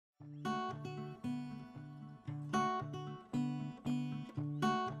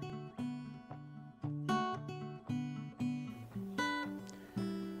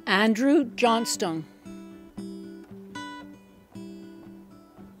Andrew Johnstone.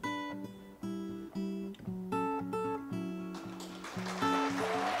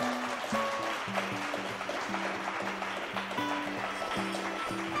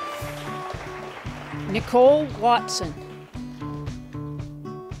 Nicole Watson.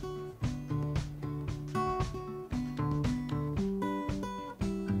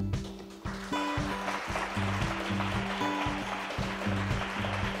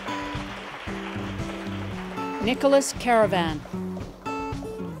 Nicholas Caravan.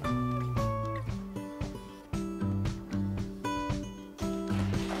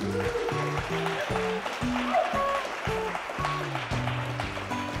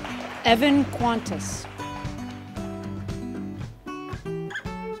 Evan Qantas.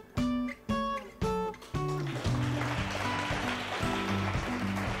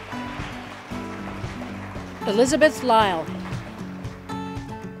 Elizabeth Lyle.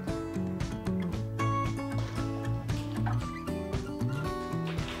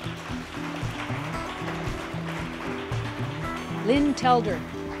 Lynn Telder.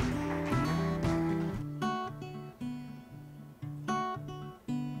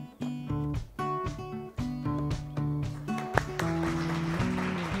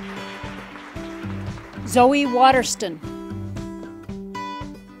 Zoe Waterston.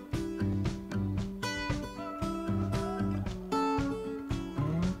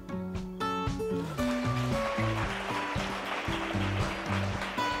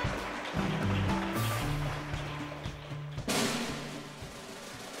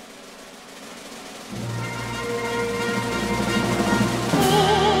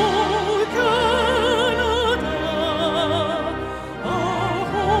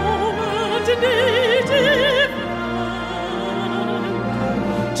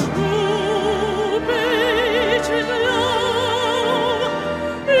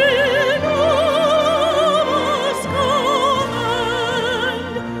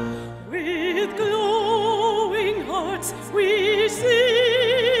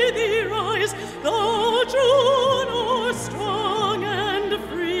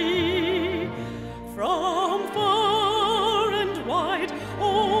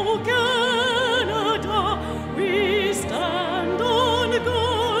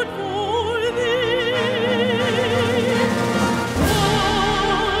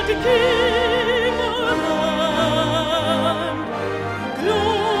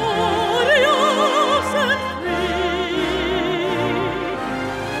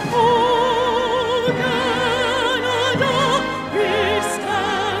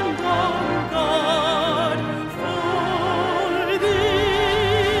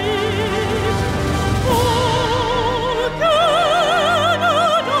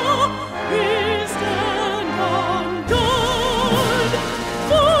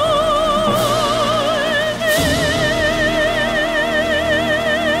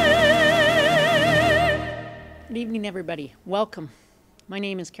 Everybody, welcome. My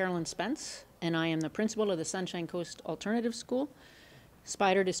name is Carolyn Spence, and I am the principal of the Sunshine Coast Alternative School,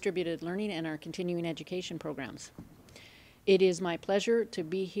 Spider Distributed Learning, and our continuing education programs. It is my pleasure to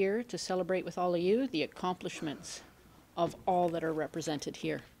be here to celebrate with all of you the accomplishments of all that are represented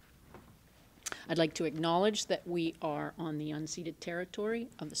here. I'd like to acknowledge that we are on the unceded territory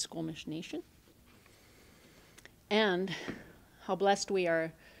of the Squamish Nation, and how blessed we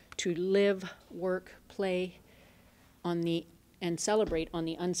are to live, work, play, and celebrate on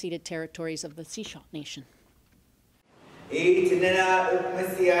the unceded territories of the Sechelt Nation.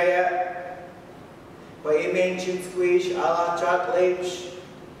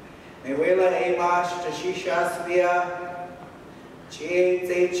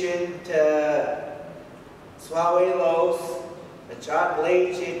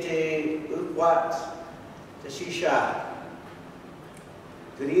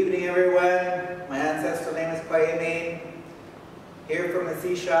 Good evening, everyone. My ancestral name is Kwayame. Here from the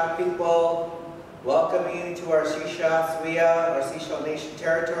Sechelt people, welcoming you to our Sechelt Swia, our Sechelt Nation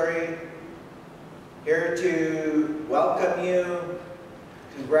territory. Here to welcome you,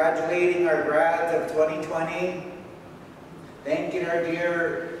 congratulating our grads of 2020, thanking our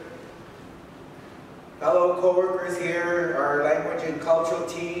dear fellow co-workers here, our language and cultural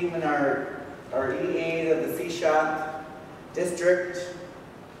team, and our EAs of the Sechelt district.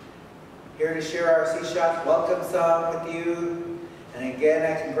 Here to share our Sechelt welcome song with you. And again,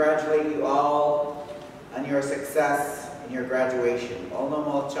 I congratulate you all on your success in your graduation. Olno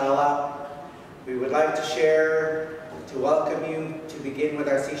Molchala. We would like to share, to welcome you, to begin with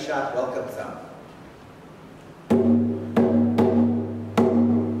our Sechelt welcome song.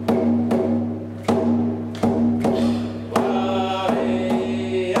 Wow.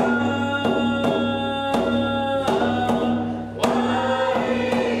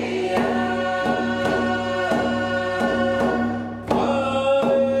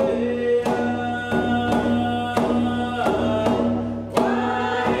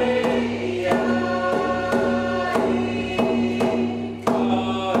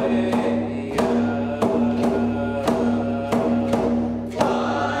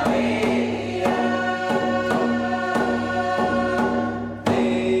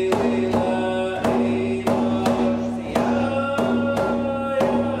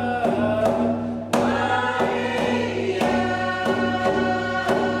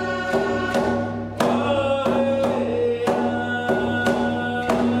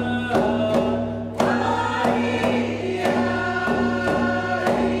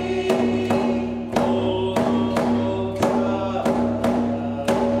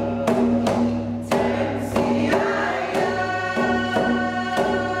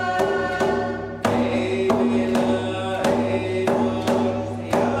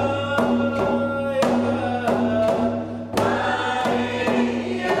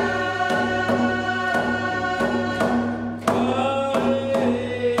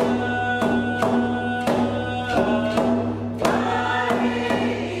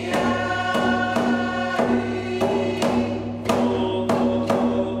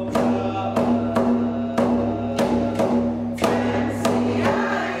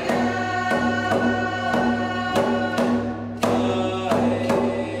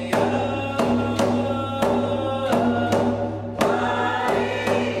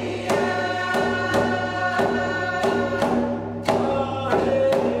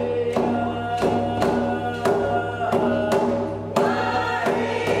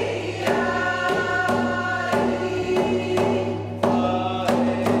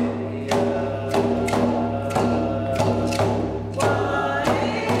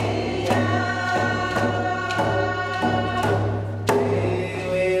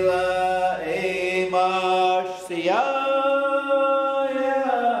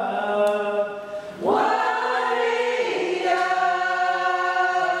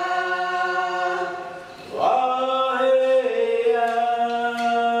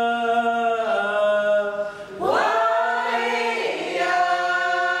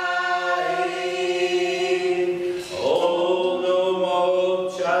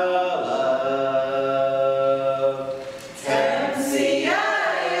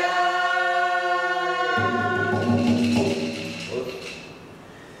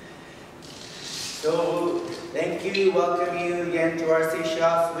 So, thank you, welcome you again to our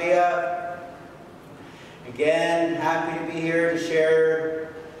Seashell Svea. Again, happy to be here to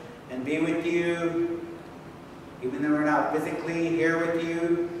share and be with you, even though we're not physically here with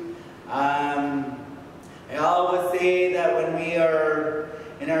you. I always say that when we are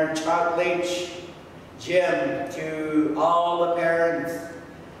in our chocolate gym, to all the parents,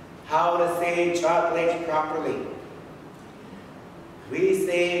 how to say chocolate properly. We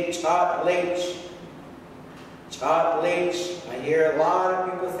say chocolate. Chocolate. I hear a lot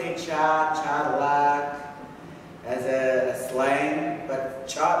of people say chocolate as a slang, but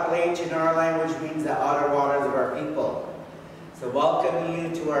chocolate in our language means the outer waters of our people. So welcome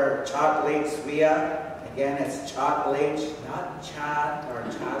you to our chocolate Svea. Again, it's chocolate, not chat or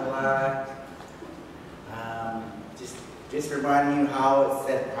chocolate. Just reminding you how it's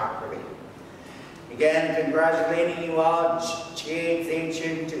said properly. Again, congratulating you all, Chig,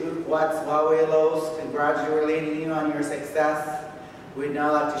 Ancient, Ukwats, Wawelos, congratulating you on your success. We'd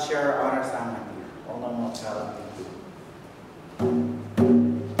now like to share our honor song with you. All no more talent.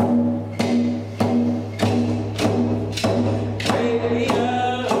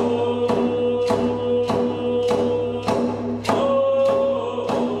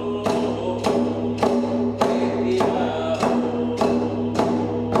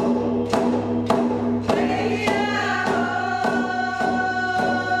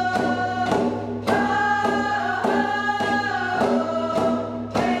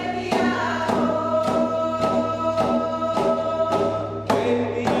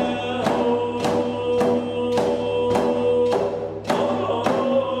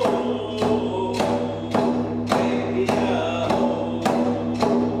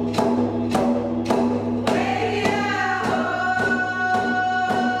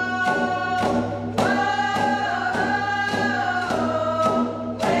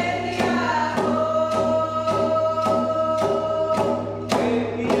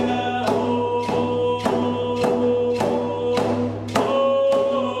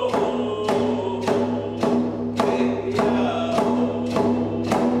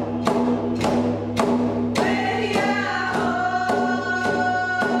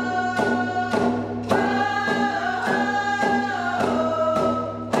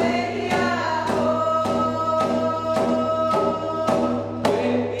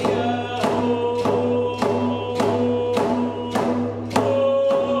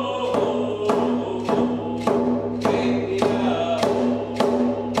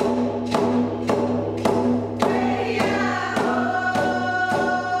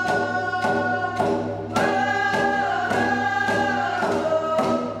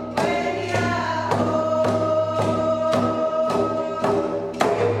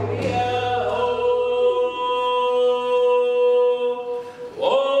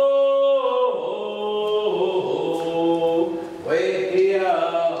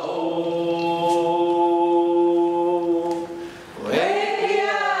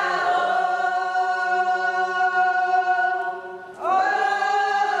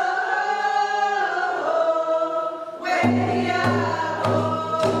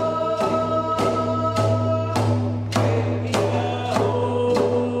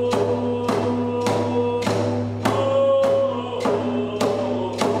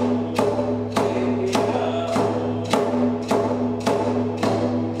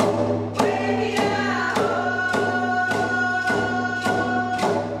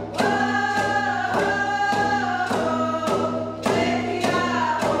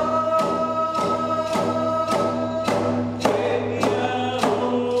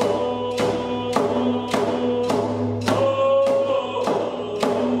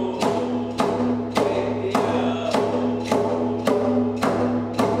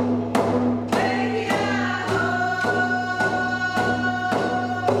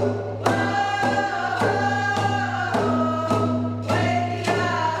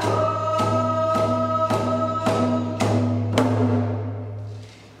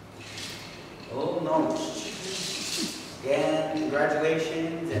 Again,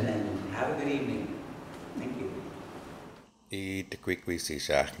 congratulations, and then have a good evening. Thank you. I te Kwikwi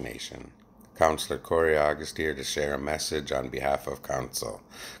Nation. Councillor Corey August here to share a message on behalf of Council.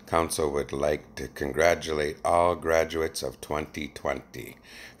 Council would like to congratulate all graduates of 2020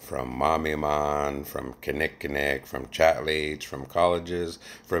 from Mamiman, from Kinnikinnick, from Chatlaige, from colleges,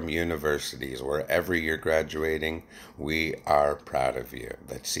 from universities. Wherever you're graduating, we are proud of you.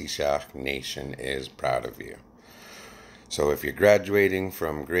 The Sishak Nation is proud of you. So if you're graduating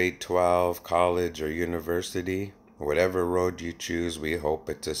from grade 12, college, or university, whatever road you choose, we hope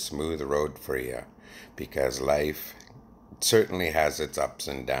it's a smooth road for you, because life certainly has its ups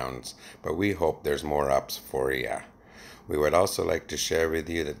and downs, but we hope there's more ups for you. We would also like to share with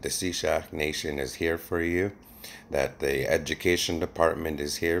you that the Sishak Nation is here for you, that the education department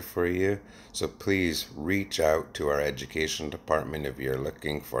is here for you. So please reach out to our education department if you're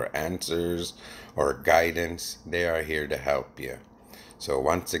looking for answers or guidance. They are here to help you. So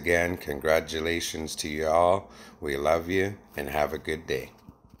once again, congratulations to you all. We love you and have a good day.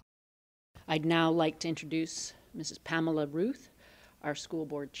 I'd now like to introduce Mrs. Pamela Ruth, our school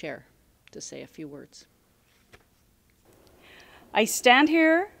board chair, to say a few words. I stand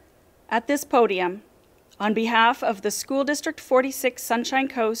here at this podium on behalf of the School District 46 Sunshine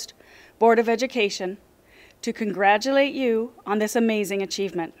Coast Board of Education to congratulate you on this amazing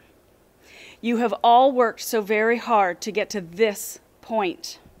achievement. You have all worked so very hard to get to this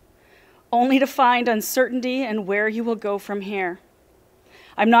point, only to find uncertainty in where you will go from here.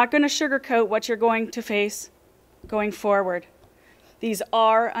 I'm not going to sugarcoat what you're going to face going forward. These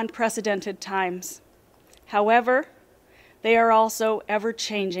are unprecedented times. However, they are also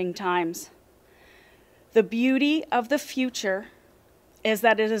ever-changing times. The beauty of the future is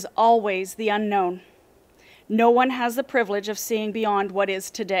that it is always the unknown. No one has the privilege of seeing beyond what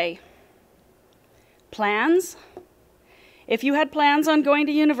is today. Plans? If you had plans on going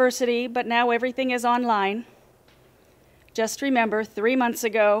to university, but now everything is online, just remember 3 months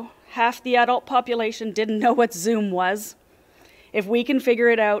ago, half the adult population didn't know what Zoom was. If we can figure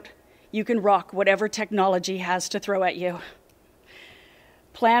it out, you can rock whatever technology has to throw at you.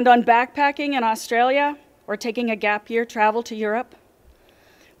 Planned on backpacking in Australia or taking a gap year travel to Europe?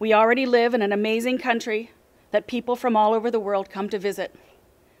 We already live in an amazing country that people from all over the world come to visit.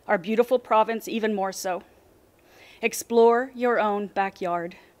 Our beautiful province even more so. Explore your own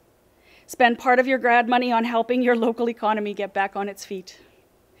backyard. Spend part of your grad money on helping your local economy get back on its feet.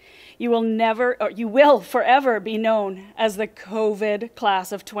 You will forever be known as the COVID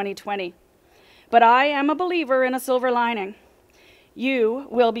class of 2020. But I am a believer in a silver lining. You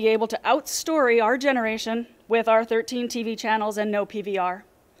will be able to outstory our generation with our 13 TV channels and no PVR,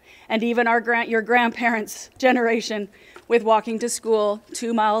 and even your grandparents' generation with walking to school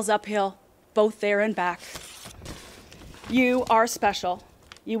 2 miles uphill, both there and back. You are special.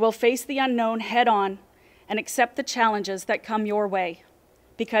 You will face the unknown head on and accept the challenges that come your way,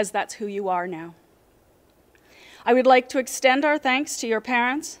 because that's who you are now. I would like to extend our thanks to your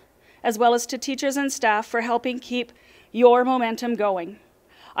parents, as well as to teachers and staff for helping keep your momentum going.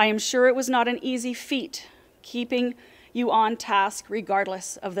 I am sure it was not an easy feat keeping you on task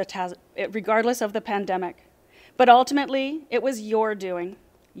regardless of the pandemic. But ultimately, it was your doing,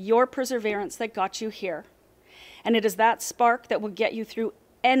 your perseverance that got you here. And it is that spark that will get you through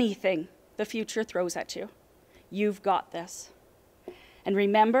anything the future throws at you. You've got this. And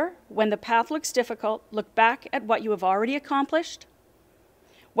remember, when the path looks difficult, look back at what you have already accomplished,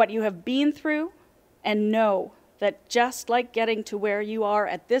 what you have been through, and know that just like getting to where you are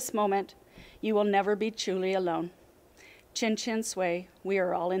at this moment, you will never be truly alone. Chin chin sway, we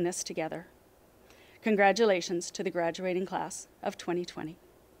are all in this together. Congratulations to the graduating class of 2020.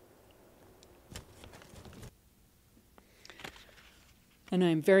 And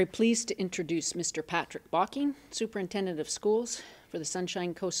I'm very pleased to introduce Mr. Patrick Bocking, Superintendent of Schools for the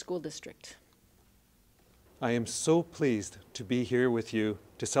Sunshine Coast School District. I am so pleased to be here with you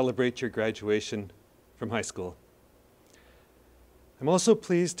to celebrate your graduation from high school. I'm also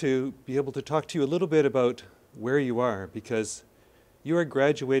pleased to be able to talk to you a little bit about where you are, because you are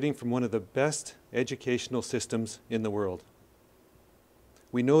graduating from one of the best educational systems in the world.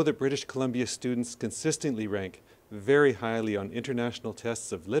 We know that British Columbia students consistently rank very highly on international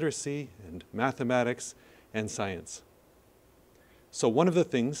tests of literacy and mathematics and science. So one of the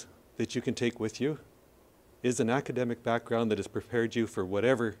things that you can take with you is an academic background that has prepared you for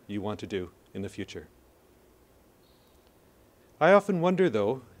whatever you want to do in the future. I often wonder,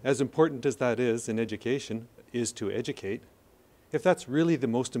 though, as important as that is in education, is to educate, if that's really the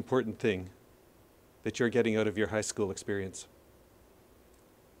most important thing that you're getting out of your high school experience.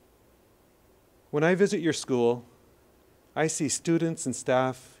 When I visit your school, I see students and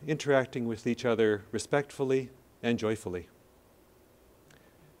staff interacting with each other respectfully and joyfully.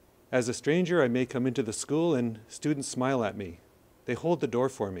 As a stranger, I may come into the school and students smile at me. They hold the door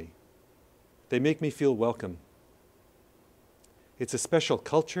for me. They make me feel welcome. It's a special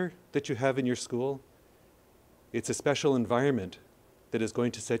culture that you have in your school. It's a special environment that is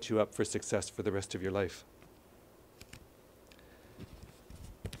going to set you up for success for the rest of your life.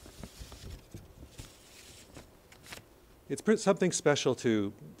 It's something special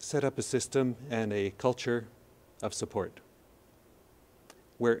to set up a system and a culture of support.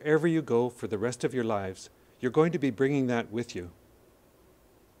 Wherever you go for the rest of your lives, you're going to be bringing that with you.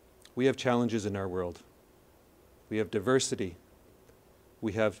 We have challenges in our world. We have diversity.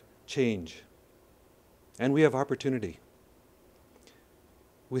 We have change. And we have opportunity.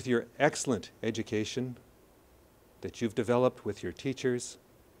 With your excellent education that you've developed with your teachers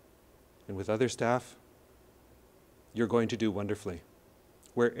and with other staff, you're going to do wonderfully,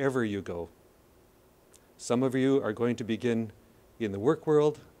 wherever you go. Some of you are going to begin in the work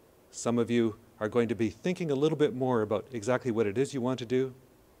world. Some of you are going to be thinking a little bit more about exactly what it is you want to do.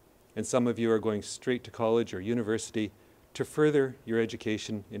 And some of you are going straight to college or university to further your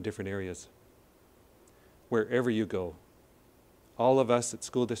education in different areas. Wherever you go, all of us at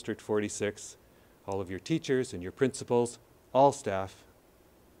School District 46, all of your teachers and your principals, all staff,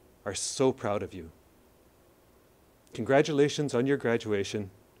 are so proud of you. Congratulations on your graduation.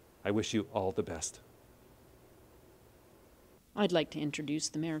 I wish you all the best. I'd like to introduce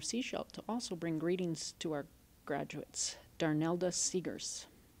the Mayor of Sechelt to also bring greetings to our graduates, Darnelda Seegers.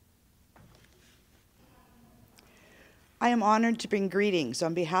 I am honored to bring greetings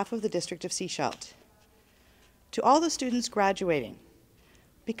on behalf of the District of Sechelt. To all the students graduating,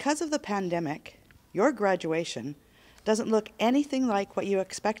 because of the pandemic, your graduation doesn't look anything like what you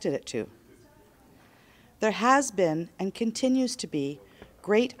expected it to. There has been and continues to be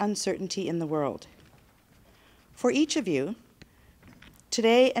great uncertainty in the world. For each of you,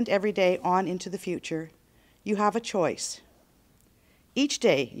 today and every day on into the future, you have a choice. Each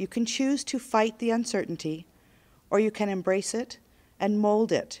day you can choose to fight the uncertainty, or you can embrace it and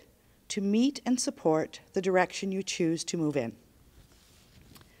mold it to meet and support the direction you choose to move in.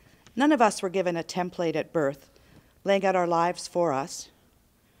 None of us were given a template at birth, laying out our lives for us.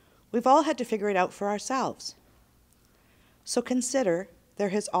 We've all had to figure it out for ourselves. So consider there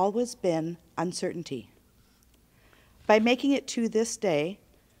has always been uncertainty. By making it to this day,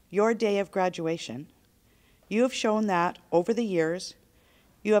 your day of graduation, you have shown that, over the years,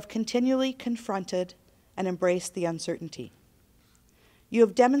 you have continually confronted and embraced the uncertainty. You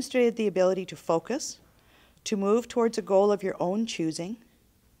have demonstrated the ability to focus, to move towards a goal of your own choosing.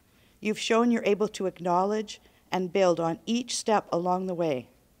 You've shown you're able to acknowledge and build on each step along the way,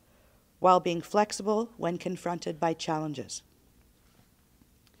 while being flexible when confronted by challenges.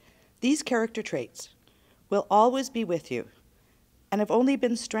 These character traits will always be with you and have only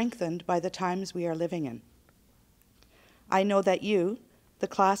been strengthened by the times we are living in. I know that you, the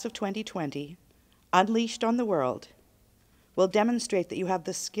class of 2020, unleashed on the world, will demonstrate that you have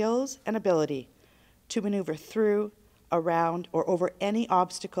the skills and ability to maneuver through, around, or over any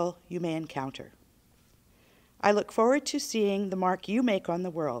obstacle you may encounter. I look forward to seeing the mark you make on the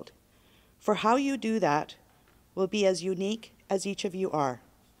world, for how you do that will be as unique as each of you are.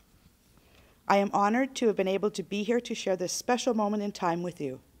 I am honored to have been able to be here to share this special moment in time with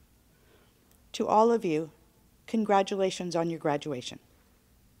you. To all of you, congratulations on your graduation.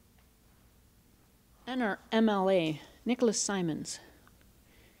 And our MLA, Nicholas Simons,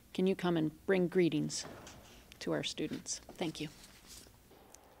 can you come and bring greetings to our students? Thank you.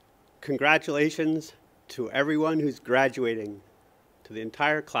 Congratulations to everyone who's graduating, to the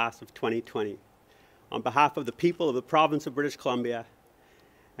entire class of 2020. On behalf of the people of the province of British Columbia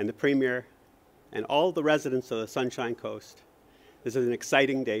and the Premier and all the residents of the Sunshine Coast, this is an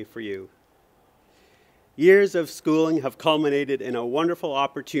exciting day for you. Years of schooling have culminated in a wonderful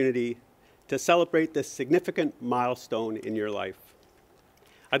opportunity to celebrate this significant milestone in your life.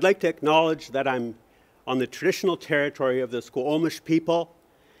 I'd like to acknowledge that I'm on the traditional territory of the Squamish people,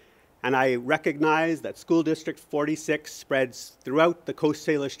 and I recognize that School District 46 spreads throughout the Coast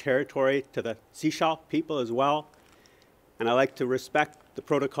Salish territory to the Sechelt people as well, and I like to respect the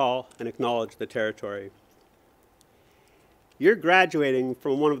protocol and acknowledge the territory. You're graduating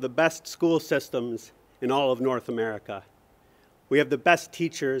from one of the best school systems in all of North America. We have the best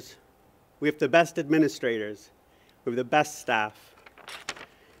teachers, we have the best administrators, we have the best staff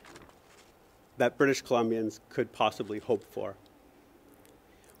that British Columbians could possibly hope for.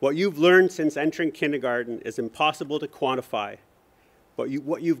 What you've learned since entering kindergarten is impossible to quantify, but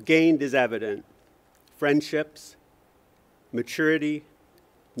what you've gained is evident. Friendships, maturity,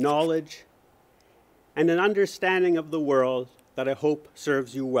 knowledge, and an understanding of the world that I hope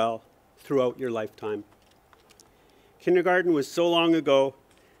serves you well throughout your lifetime. Kindergarten was so long ago,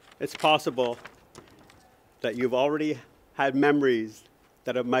 it's possible that you've already had memories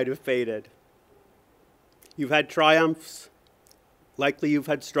that might have faded. You've had triumphs, likely you've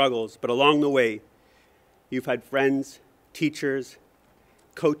had struggles, but along the way, you've had friends, teachers,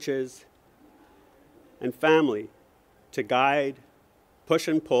 coaches, and family to guide, push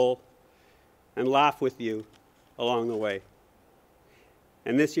and pull, and laugh with you along the way.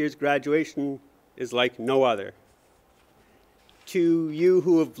 And this year's graduation is like no other. To you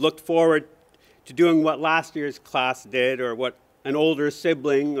who have looked forward to doing what last year's class did, or what an older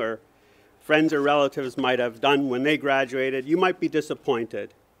sibling or friends or relatives might have done when they graduated, you might be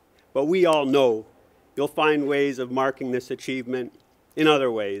disappointed. But we all know you'll find ways of marking this achievement in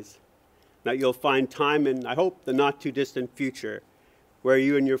other ways, that you'll find time in, I hope, the not too distant future where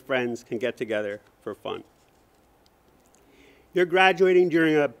you and your friends can get together for fun. You're graduating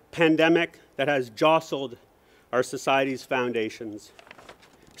during a pandemic that has jostled our society's foundations.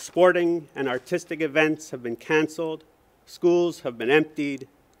 Sporting and artistic events have been canceled, schools have been emptied,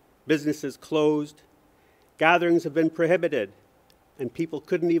 businesses closed, gatherings have been prohibited, and people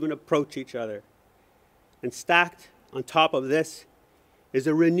couldn't even approach each other. And stacked on top of this is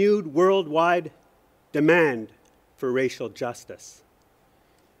a renewed worldwide demand for racial justice,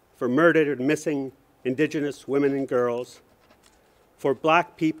 for murdered and missing Indigenous women and girls, for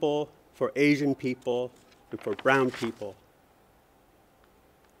Black people, for Asian people, and for brown people.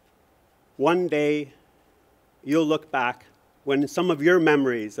 One day, you'll look back when some of your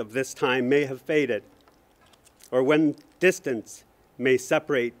memories of this time may have faded, or when distance may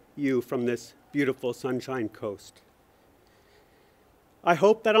separate you from this beautiful Sunshine Coast. I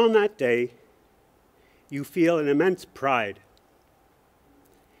hope that on that day, you feel an immense pride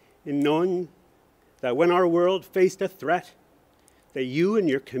in knowing that when our world faced a threat, that you and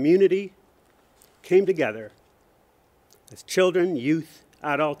your community came together as children, youth,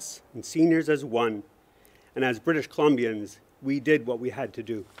 adults, and seniors as one, and as British Columbians, we did what we had to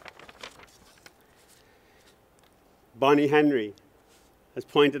do. Bonnie Henry has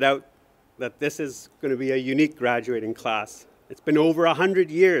pointed out that this is going to be a unique graduating class. It's been over 100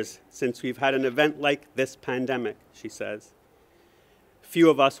 years since we've had an event like this pandemic, she says. Few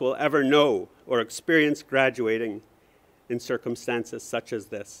of us will ever know or experience graduating in circumstances such as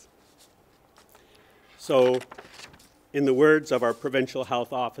this. So, in the words of our provincial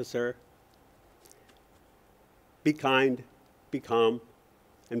health officer, be kind, be calm,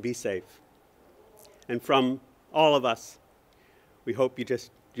 and be safe. And from all of us, we hope you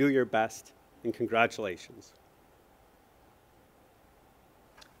just do your best, and congratulations.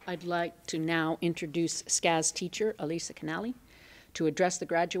 I'd like to now introduce SCAS teacher Elisa Canali to address the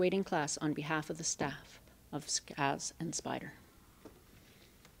graduating class on behalf of the staff of SCAS and Spider.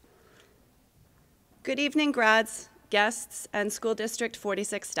 Good evening, grads, guests, and School District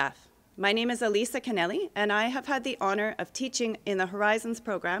 46 staff. My name is Elisa Canelli, and I have had the honor of teaching in the Horizons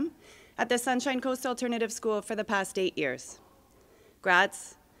program at the Sunshine Coast Alternative School for the past 8 years.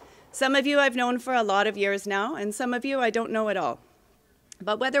 Grads, some of you I've known for a lot of years now, and some of you I don't know at all.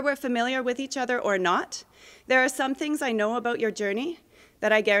 But whether we're familiar with each other or not, there are some things I know about your journey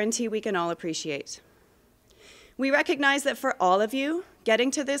that I guarantee we can all appreciate. We recognize that for all of you, getting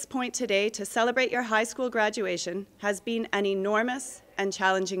to this point today to celebrate your high school graduation has been an enormous and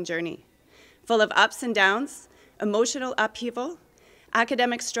challenging journey, full of ups and downs, emotional upheaval,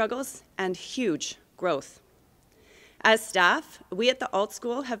 academic struggles, and huge growth. As staff, we at the Alt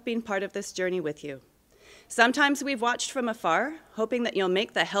School have been part of this journey with you. Sometimes we've watched from afar, hoping that you'll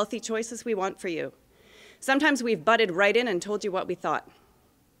make the healthy choices we want for you. Sometimes we've butted right in and told you what we thought.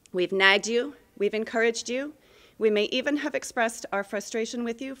 We've nagged you, we've encouraged you, we may even have expressed our frustration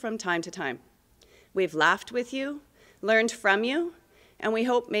with you from time to time. We've laughed with you, learned from you, and we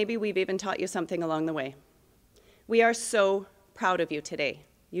hope maybe we've even taught you something along the way. We are so proud of you today.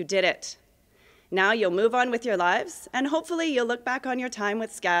 You did it. Now you'll move on with your lives, and hopefully you'll look back on your time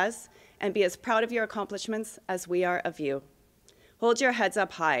with SCAS and be as proud of your accomplishments as we are of you. Hold your heads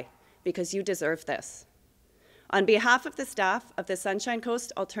up high, because you deserve this. On behalf of the staff of the Sunshine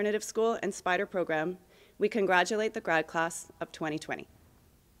Coast Alternative School and Spider program, we congratulate the grad class of 2020.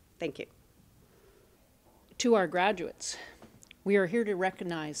 Thank you. To our graduates, we are here to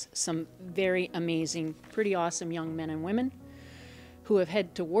recognize some very amazing, pretty awesome young men and women who have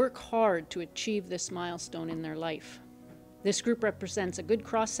had to work hard to achieve this milestone in their life. This group represents a good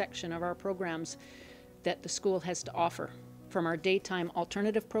cross-section of our programs that the school has to offer, from our daytime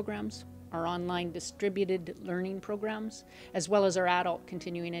alternative programs, our online distributed learning programs, as well as our adult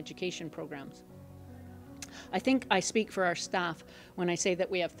continuing education programs. I think I speak for our staff when I say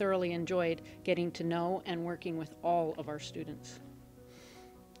that we have thoroughly enjoyed getting to know and working with all of our students.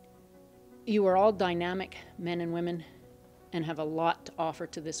 You are all dynamic men and women and have a lot to offer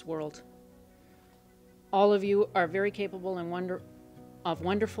to this world. All of you are very capable and of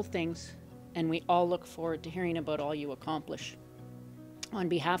wonderful things, and we all look forward to hearing about all you accomplish. On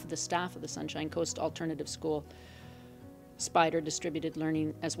behalf of the staff of the Sunshine Coast Alternative School, Spider Distributed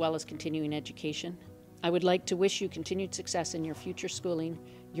Learning, as well as continuing education, I would like to wish you continued success in your future schooling,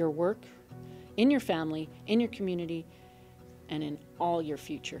 your work, in your family, in your community, and in all your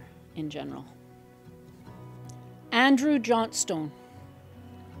future in general. Andrew Johnstone.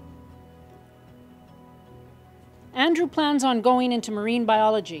 Andrew plans on going into marine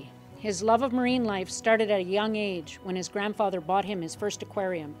biology. His love of marine life started at a young age when his grandfather bought him his first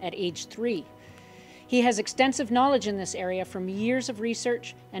aquarium at age 3. He has extensive knowledge in this area from years of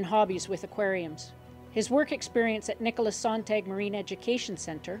research and hobbies with aquariums. His work experience at Nicholas Sonntag Marine Education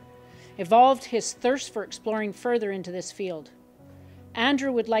Center evolved his thirst for exploring further into this field.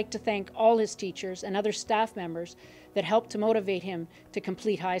 Andrew would like to thank all his teachers and other staff members that helped to motivate him to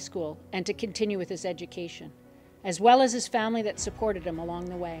complete high school and to continue with his education, as well as his family that supported him along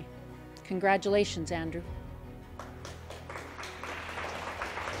the way. Congratulations, Andrew.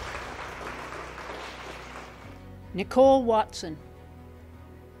 Nicole Watson.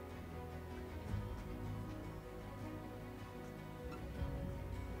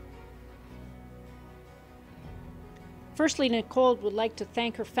 Firstly, Nicole would like to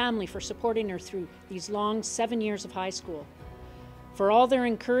thank her family for supporting her through these long 7 years of high school, for all their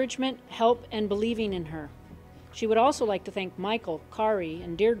encouragement, help, and believing in her. She would also like to thank Michael, Kari,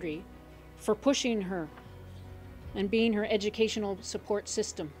 and Deirdre for pushing her and being her educational support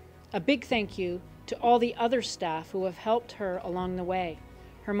system. A big thank you to all the other staff who have helped her along the way.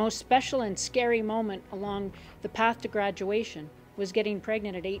 Her most special and scary moment along the path to graduation was getting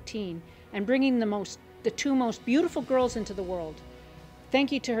pregnant at 18 and bringing the two most beautiful girls into the world.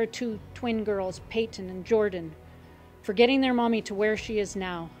 Thank you to her 2 twin girls, Peyton and Jordan, for getting their mommy to where she is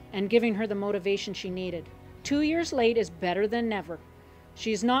now and giving her the motivation she needed. 2 years late is better than never.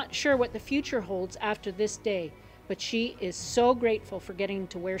 She is not sure what the future holds after this day, but she is so grateful for getting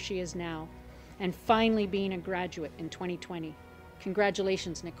to where she is now and finally being a graduate in 2020.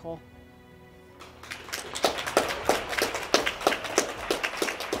 Congratulations, Nicole.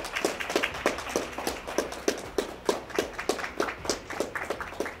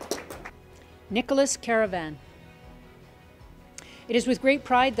 Nicholas Caravan. It is with great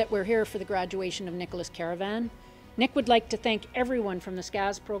pride that we're here for the graduation of Nicholas Caravan. Nick would like to thank everyone from the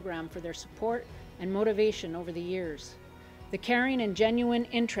SCAS program for their support and motivation over the years. The caring and genuine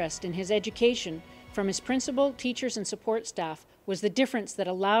interest in his education from his principal, teachers, and support staff was the difference that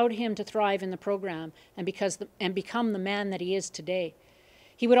allowed him to thrive in the program and become the man that he is today.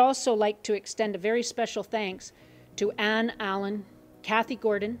 He would also like to extend a very special thanks to Anne Allen, Kathy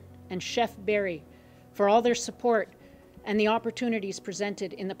Gordon, and Chef Barry for all their support and the opportunities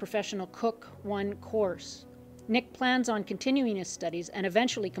presented in the Professional Cook 1 course. Nick plans on continuing his studies and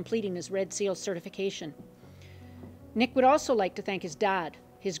eventually completing his Red Seal certification. Nick would also like to thank his dad,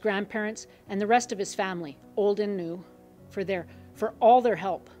 his grandparents, and the rest of his family, old and new, for all their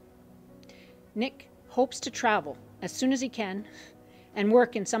help. Nick hopes to travel as soon as he can and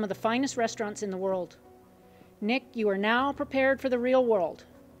work in some of the finest restaurants in the world. Nick, you are now prepared for the real world.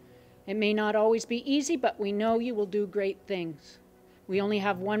 It may not always be easy, but we know you will do great things. We only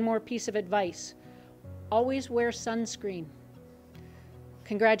have one more piece of advice. Always wear sunscreen.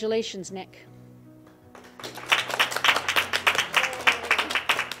 Congratulations, Nick.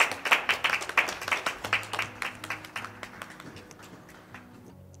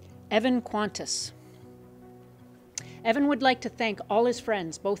 Evan Qantas. Evan would like to thank all his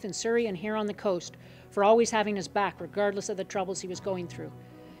friends, both in Surrey and here on the coast, for always having his back, regardless of the troubles he was going through.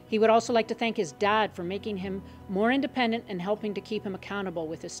 He would also like to thank his dad for making him more independent and helping to keep him accountable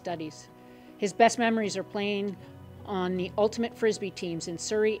with his studies. His best memories are playing on the ultimate Frisbee teams in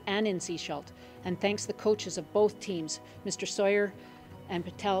Surrey and in Sechelt, and thanks the coaches of both teams, Mr. Sawyer and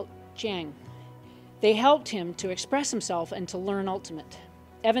Patel Chiang. They helped him to express himself and to learn ultimate.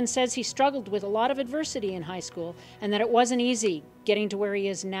 Evan says he struggled with a lot of adversity in high school and that it wasn't easy getting to where he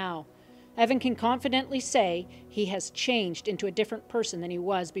is now. Evan can confidently say he has changed into a different person than he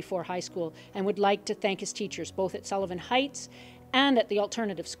was before high school and would like to thank his teachers both at Sullivan Heights and at the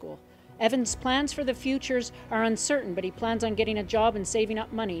alternative school. Evan's plans for the futures are uncertain, but he plans on getting a job and saving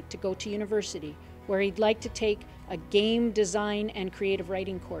up money to go to university, where he'd like to take a game design and creative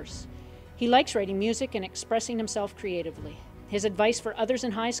writing course. He likes writing music and expressing himself creatively. His advice for others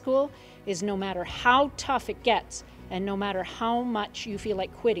in high school is no matter how tough it gets and no matter how much you feel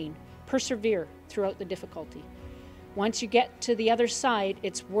like quitting, persevere throughout the difficulty. Once you get to the other side,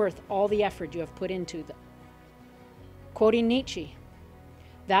 it's worth all the effort you have put into it. Quoting Nietzsche,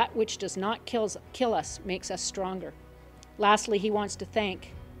 "That which does not kill us makes us stronger." Lastly, he wants to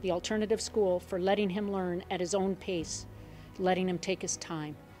thank the alternative school for letting him learn at his own pace, letting him take his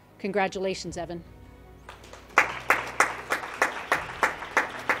time. Congratulations, Evan.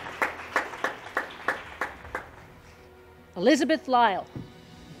 Elizabeth Lyle.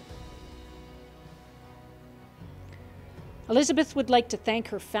 Elizabeth would like to thank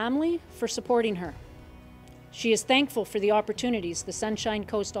her family for supporting her. She is thankful for the opportunities the Sunshine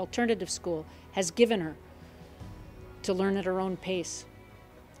Coast Alternative School has given her to learn at her own pace.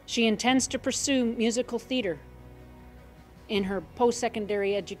 She intends to pursue musical theater in her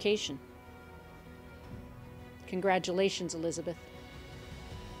post-secondary education. Congratulations, Elizabeth.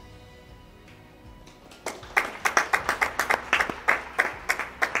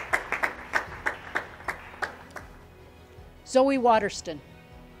 Zoe Waterston.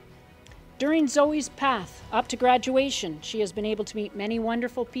 During Zoe's path up to graduation, she has been able to meet many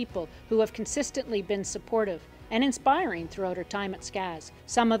wonderful people who have consistently been supportive and inspiring throughout her time at SCAS,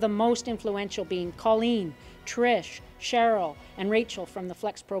 some of the most influential being Colleen, Trish, Cheryl, and Rachel from the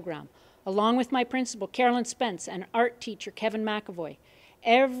Flex program, along with my principal, Carolyn Spence, and art teacher, Kevin McAvoy.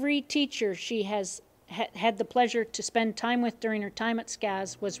 Every teacher she has had the pleasure to spend time with during her time at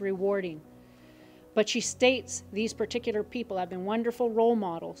SCAS was rewarding. But she states these particular people have been wonderful role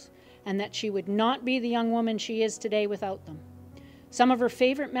models and that she would not be the young woman she is today without them. Some of her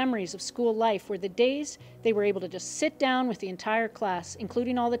favorite memories of school life were the days they were able to just sit down with the entire class,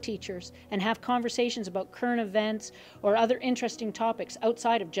 including all the teachers, and have conversations about current events or other interesting topics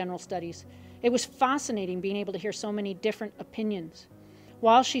outside of general studies. It was fascinating being able to hear so many different opinions.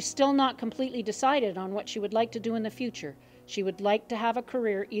 While she's still not completely decided on what she would like to do in the future, she would like to have a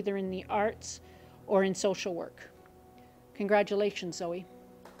career either in the arts or in social work. Congratulations, Zoe.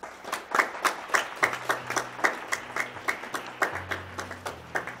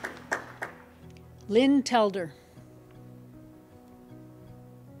 Lynn Telder.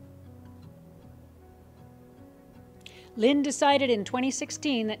 Lynn decided in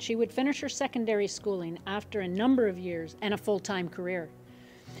 2016 that she would finish her secondary schooling after a number of years and a full-time career.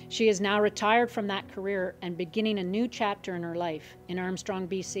 She is now retired from that career and beginning a new chapter in her life in Armstrong,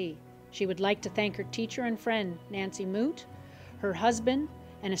 BC. She would like to thank her teacher and friend, Nancy Moot, her husband,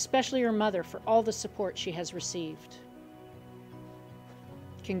 and especially her mother for all the support she has received.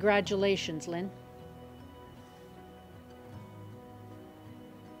 Congratulations, Lynn.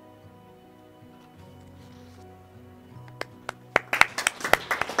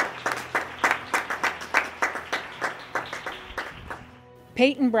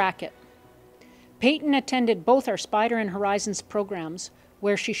 Peyton Brackett. Peyton attended both our Spider and Horizons programs,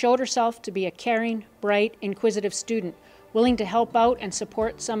 where she showed herself to be a caring, bright, inquisitive student, willing to help out and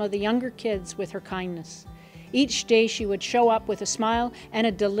support some of the younger kids with her kindness. Each day she would show up with a smile and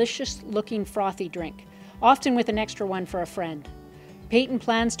a delicious-looking frothy drink, often with an extra one for a friend. Peyton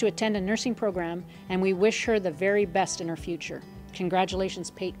plans to attend a nursing program, and we wish her the very best in her future.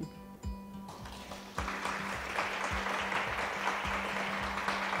 Congratulations, Peyton.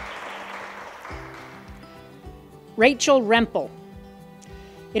 Rachel Rempel.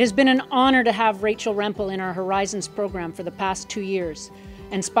 It has been an honor to have Rachel Rempel in our Horizons program for the past 2 years,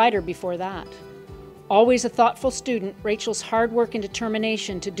 and Spider before that. Always a thoughtful student, Rachel's hard work and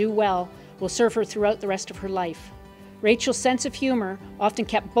determination to do well will serve her throughout the rest of her life. Rachel's sense of humor often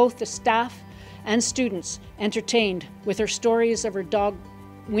kept both the staff and students entertained with her stories of her dog,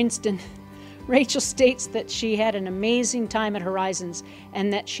 Winston. Rachel states that she had an amazing time at Horizons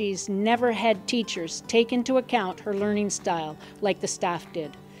and that she's never had teachers take into account her learning style like the staff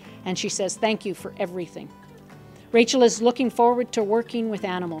did. And she says, "Thank you for everything." Rachel is looking forward to working with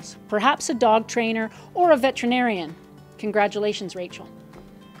animals, perhaps a dog trainer or a veterinarian. Congratulations, Rachel.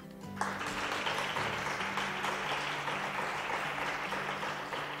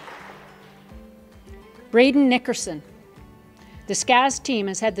 Braden Nickerson. The SCAS team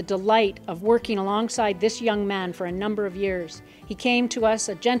has had the delight of working alongside this young man for a number of years. He came to us,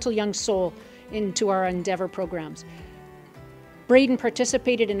 a gentle young soul, into our Endeavour programs. Braden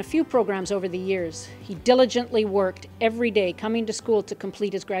participated in a few programs over the years. He diligently worked every day coming to school to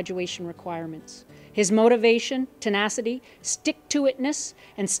complete his graduation requirements. His motivation, tenacity, stick-to-itness,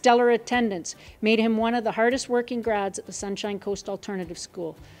 and stellar attendance made him one of the hardest working grads at the Sunshine Coast Alternative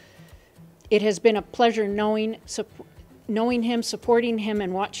School. It has been a pleasure knowing him, supporting him,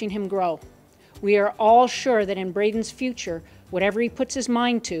 and watching him grow. We are all sure that in Braden's future Whatever he puts his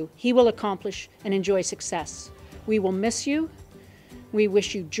mind to, he will accomplish and enjoy success. We will miss you. We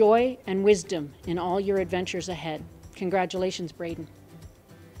wish you joy and wisdom in all your adventures ahead. Congratulations, Braden.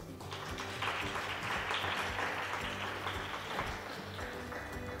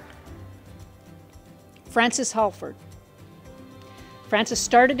 Frances Halford. Frances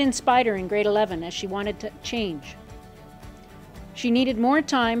started in Spider in grade 11 as she wanted to change. She needed more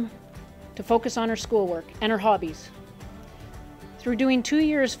time to focus on her schoolwork and her hobbies. Through doing 2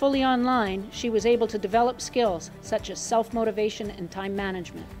 years fully online, she was able to develop skills such as self-motivation and time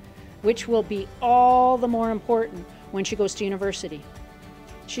management, which will be all the more important when she goes to university.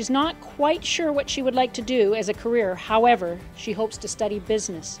 She's not quite sure what she would like to do as a career. However, she hopes to study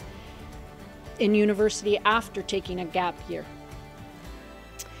business in university after taking a gap year.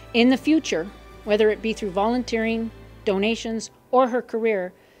 In the future, whether it be through volunteering, donations, or her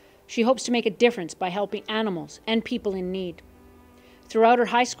career, she hopes to make a difference by helping animals and people in need. Throughout her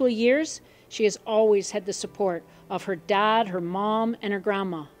high school years, she has always had the support of her dad, her mom, and her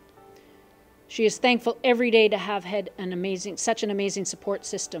grandma. She is thankful every day to have had such an amazing support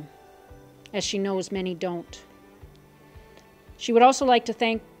system, as she knows many don't. She would also like to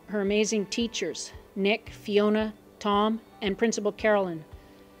thank her amazing teachers, Nick, Fiona, Tom, and Principal Carolyn.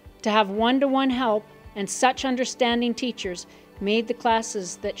 To have one-to-one help and such understanding teachers made the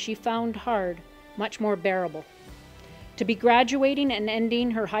classes that she found hard much more bearable. To be graduating and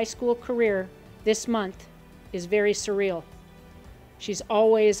ending her high school career this month is very surreal. She's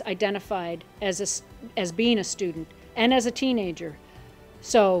always identified as being a student and as a teenager,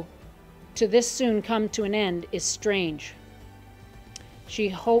 so to this soon come to an end is strange. She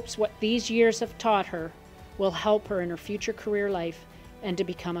hopes what these years have taught her will help her in her future career life and to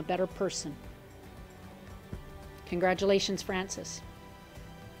become a better person. Congratulations, Frances.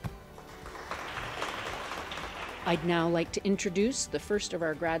 I'd now like to introduce the first of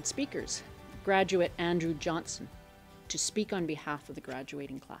our grad speakers, graduate Andrew Johnson, to speak on behalf of the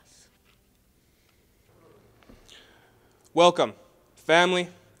graduating class. Welcome, family,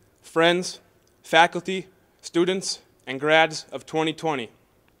 friends, faculty, students, and grads of 2020.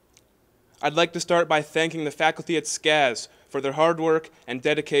 I'd like to start by thanking the faculty at SCAS for their hard work and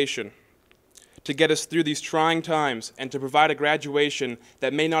dedication to get us through these trying times and to provide a graduation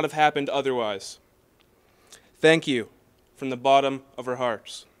that may not have happened otherwise. Thank you from the bottom of our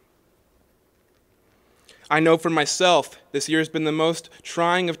hearts. I know for myself this year has been the most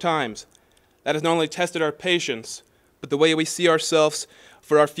trying of times that has not only tested our patience, but the way we see ourselves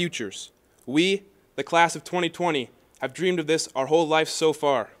for our futures. We, the class of 2020, have dreamed of this our whole life so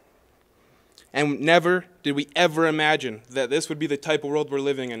far. And never did we ever imagine that this would be the type of world we're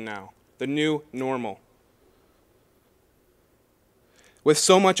living in now, the new normal. With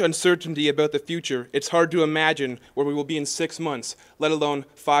so much uncertainty about the future, it's hard to imagine where we will be in 6 months, let alone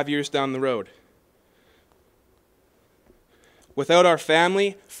 5 years down the road. Without our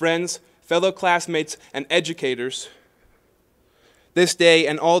family, friends, fellow classmates, and educators, this day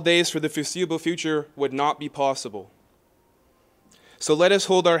and all days for the foreseeable future would not be possible. So let us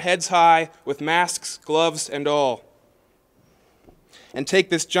hold our heads high with masks, gloves, and all, and take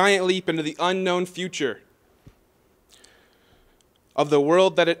this giant leap into the unknown future of the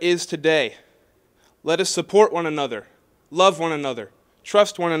world that it is today. Let us support one another, love one another,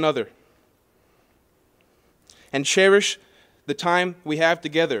 trust one another, and cherish the time we have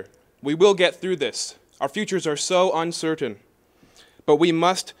together. We will get through this. Our futures are so uncertain, but we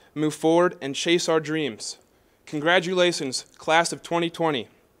must move forward and chase our dreams. Congratulations, class of 2020.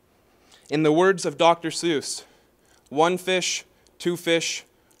 In the words of Dr. Seuss, 1 fish, 2 fish,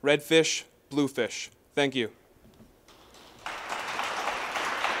 red fish, blue fish. Thank you.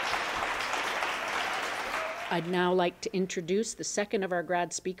 I'd now like to introduce the second of our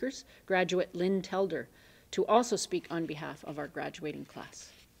grad speakers, graduate Lynn Telder, to also speak on behalf of our graduating class.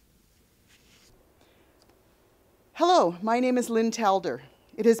 Hello, my name is Lynn Telder.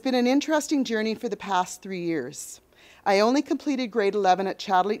 It has been an interesting journey for the past 3 years. I only completed grade 11 at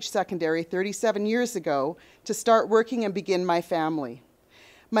Chattelich Secondary 37 years ago to start working and begin my family.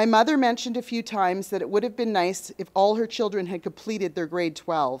 My mother mentioned a few times that it would have been nice if all her children had completed their grade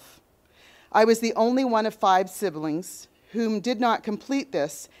 12. I was the only one of 5 siblings whom did not complete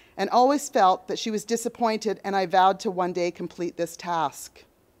this and always felt that she was disappointed, and I vowed to one day complete this task.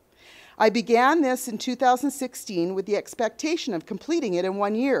 I began this in 2016 with the expectation of completing it in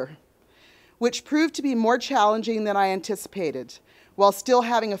 1 year, which proved to be more challenging than I anticipated, while still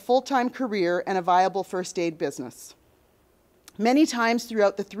having a full-time career and a viable first aid business. Many times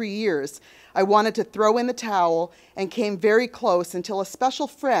throughout the 3 years, I wanted to throw in the towel and came very close until a special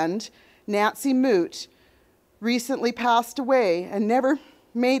friend, Nancy Moot, recently passed away and never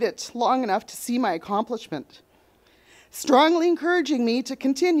made it long enough to see my accomplishment, strongly encouraging me to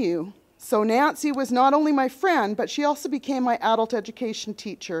continue. So Nancy was not only my friend, but she also became my adult education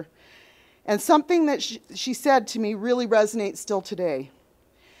teacher. And something that she said to me really resonates still today.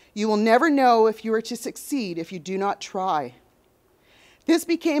 You will never know if you are to succeed if you do not try. This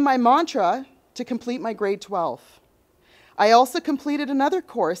became my mantra to complete my grade 12. I also completed another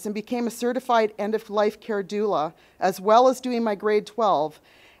course and became a certified end-of-life care doula, as well as doing my grade 12,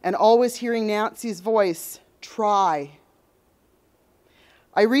 and always hearing Nancy's voice, try.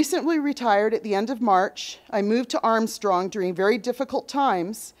 I recently retired at the end of March. I moved to Armstrong during very difficult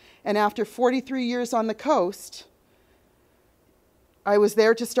times, and after 43 years on the coast, I was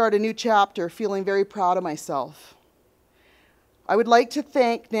there to start a new chapter, feeling very proud of myself. I would like to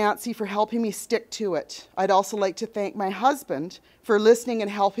thank Nancy for helping me stick to it. I'd also like to thank my husband for listening and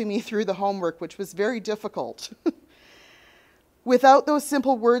helping me through the homework, which was very difficult. Without those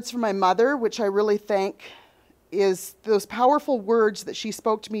simple words from my mother, which I really thank, is those powerful words that she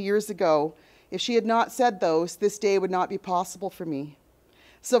spoke to me years ago. If she had not said those, this day would not be possible for me.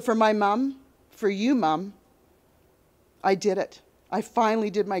 So for my mom, for you, Mom, I did it. I finally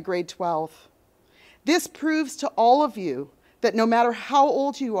did my grade 12. This proves to all of you that no matter how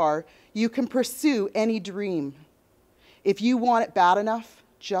old you are, you can pursue any dream. If you want it bad enough,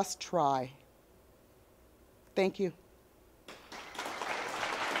 just try. Thank you.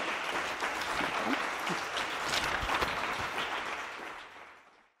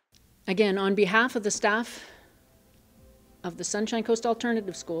 Again, on behalf of the staff of the Sunshine Coast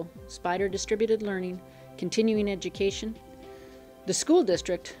Alternative School, Spider Distributed Learning, Continuing Education, the school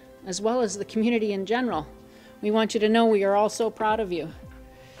district, as well as the community in general, we want you to know we are all so proud of you.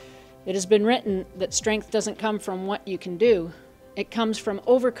 It has been written that strength doesn't come from what you can do. It comes from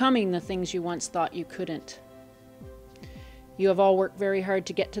overcoming the things you once thought you couldn't. You have all worked very hard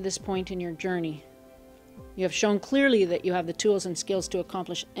to get to this point in your journey. You have shown clearly that you have the tools and skills to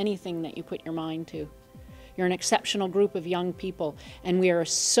accomplish anything that you put your mind to. You're an exceptional group of young people, and we are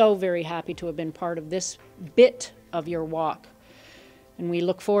so very happy to have been part of this bit of your walk. And we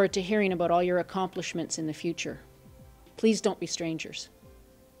look forward to hearing about all your accomplishments in the future. Please don't be strangers.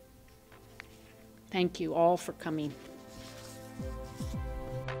 Thank you all for coming.